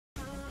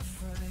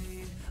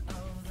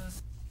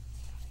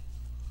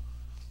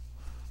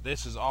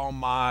This is all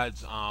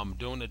mods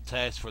doing the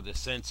test for the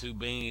Senzu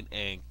Bean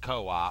and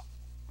co-op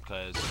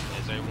because,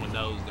 as everyone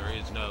knows, there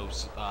is no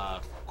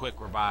quick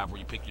revive where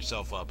you pick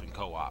yourself up in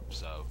co-op.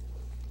 So,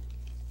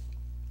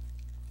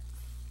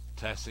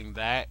 testing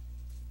that.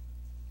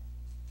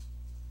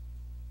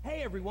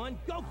 Hey everyone,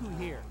 Goku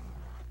here.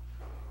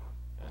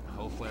 And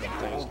hopefully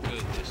everything's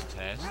good this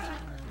test.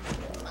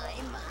 My,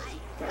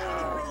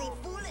 are you really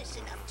foolish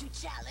enough to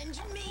challenge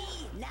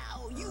me?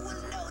 Now you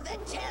will know the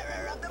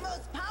terror of the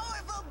most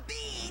powerful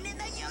being in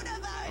the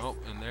universe! Oh,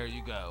 and there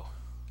you go.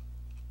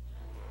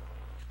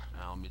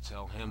 Now let me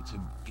tell him to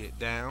get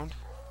down.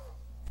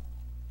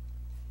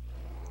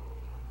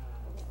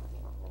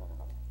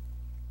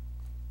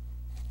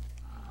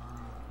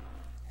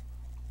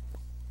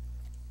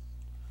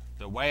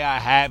 The way I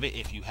have it,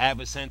 if you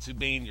have a Senzu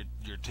Bean,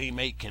 your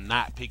teammate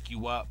cannot pick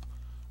you up.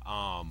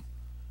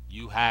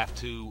 You have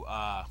to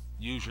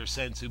use your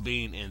Senzu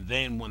Bean, and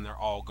then when they're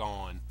all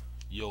gone,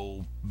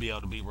 you'll be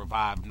able to be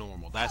revived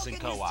normal. That's in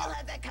co-op. You still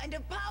have that kind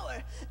of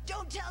power?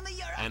 Don't tell me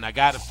you're. And I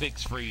gotta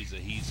fix Frieza.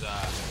 He's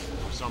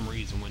for some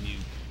reason when you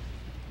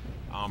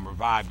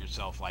revive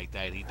yourself like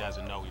that, he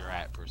doesn't know you're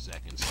at per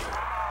second. So,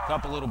 a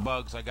couple little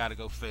bugs I gotta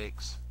go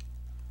fix.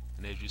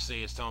 And as you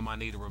see, it's telling me I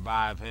need to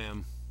revive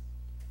him.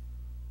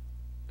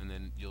 And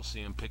then you'll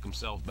see him pick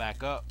himself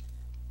back up,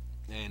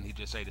 and he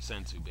just ate a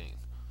Senzu Bean.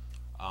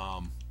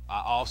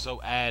 I also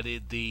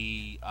added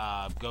the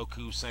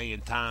Goku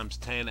saying times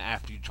 10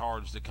 after you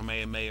charge the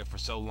Kamehameha for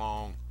so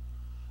long.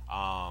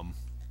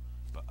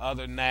 But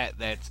other than that,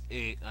 that's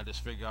it. I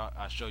just figured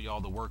I'll show you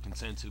all the working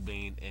Senzu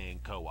Bean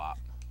and co-op.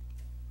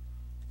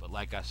 But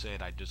like I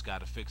said, I just got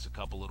to fix a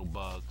couple little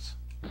bugs.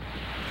 One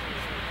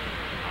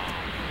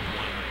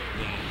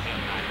being him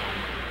not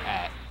knowing where you're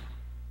at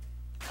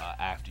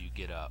after you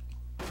get up.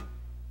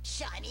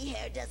 Shiny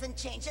hair doesn't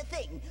change a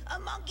thing. A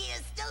monkey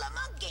is still a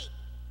monkey.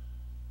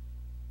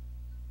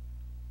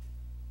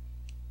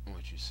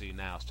 What you see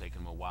now is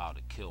taking him a while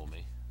to kill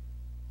me.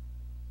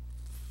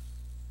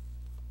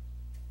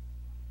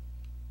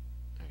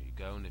 There you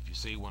go. And if you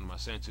see, one of my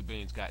Senzu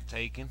Beans got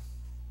taken.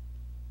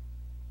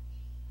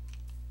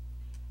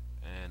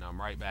 And I'm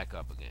right back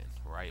up again.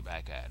 Right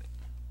back at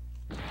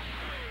it.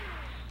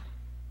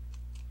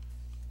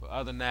 But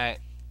other than that,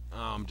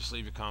 just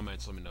leave your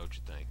comments. Let me know what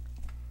you think.